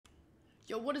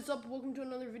Yo, what is up? Welcome to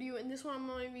another video. In this one, I'm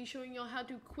going to be showing y'all how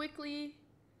to quickly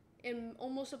and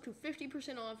almost up to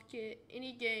 50% off get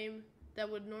any game that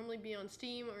would normally be on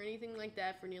Steam or anything like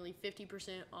that for nearly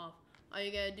 50% off. All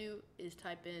you gotta do is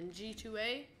type in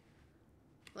G2A,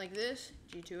 like this,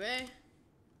 G2A,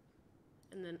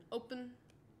 and then open.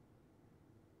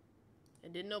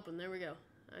 It didn't open, there we go.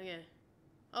 Okay,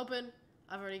 open.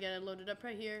 I've already got it loaded up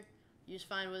right here. You just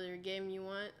find whatever game you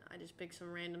want. I just picked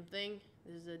some random thing.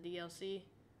 This is a DLC.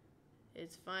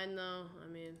 It's fine though. I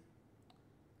mean,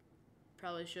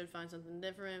 probably should find something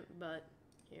different, but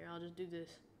here, I'll just do this.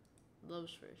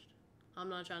 Lowe's first. I'm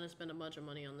not trying to spend a bunch of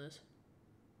money on this.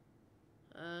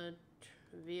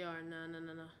 VR,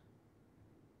 no.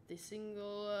 The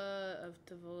single of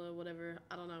Tavola, whatever.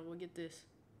 I don't know. We'll get this.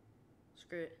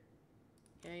 Screw it.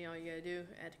 Okay, all you gotta do,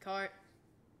 add to cart.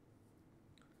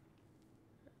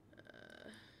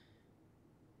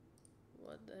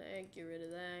 What the heck? Get rid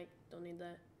of that. Don't need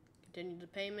that. Continue the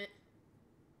payment.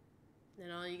 Then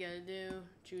all you gotta do,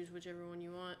 choose whichever one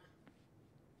you want.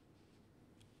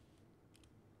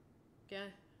 Okay,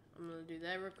 I'm gonna do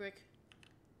that real quick.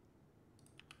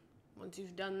 Once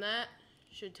you've done that,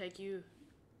 should take you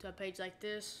to a page like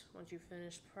this once you've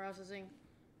finished processing.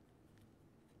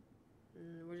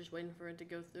 And we're just waiting for it to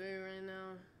go through right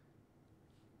now.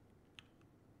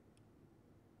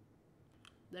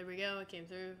 There we go, it came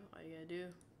through. All you gotta do,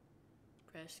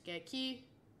 press get key,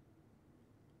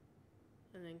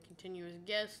 and then continue as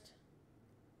guest,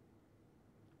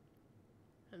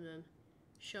 and then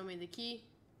show me the key.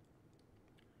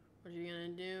 What you're gonna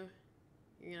do,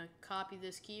 you're gonna copy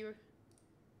this key.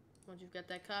 Once you've got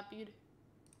that copied,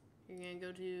 you're gonna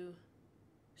go to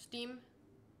Steam.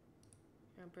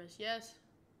 You're gonna press yes.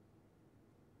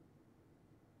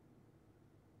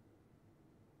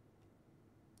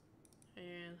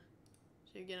 And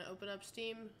so you're gonna open up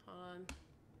Steam. Hold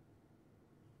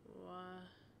on.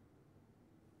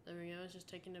 There we go, it's just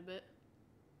taking a bit.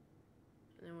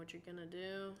 And then what you're gonna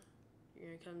do,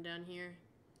 you're gonna come down here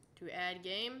to add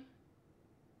game.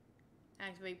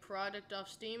 Activate product off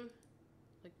Steam.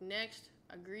 Click next,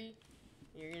 agree.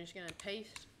 You're just gonna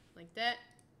paste like that.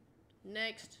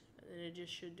 Next, and then it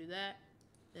just should do that.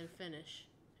 Then finish.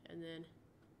 And then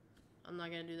I'm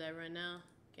not gonna do that right now.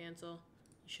 Cancel.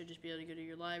 You should just be able to go to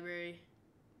your library.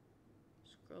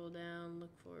 Scroll down,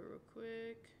 look for it real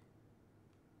quick.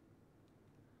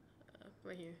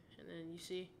 Right here, and then you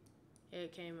see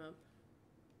it came up.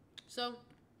 So,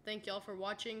 thank y'all for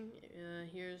watching.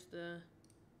 Here's the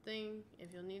thing,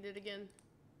 if you'll need it again,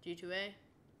 G2A.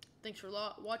 Thanks for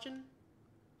watching.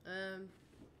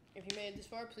 If you made it this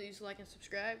far, please like and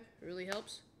subscribe. It really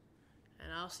helps.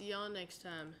 And I'll see y'all next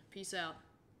time. Peace out.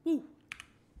 Woo!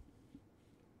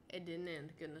 It didn't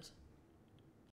end, goodness.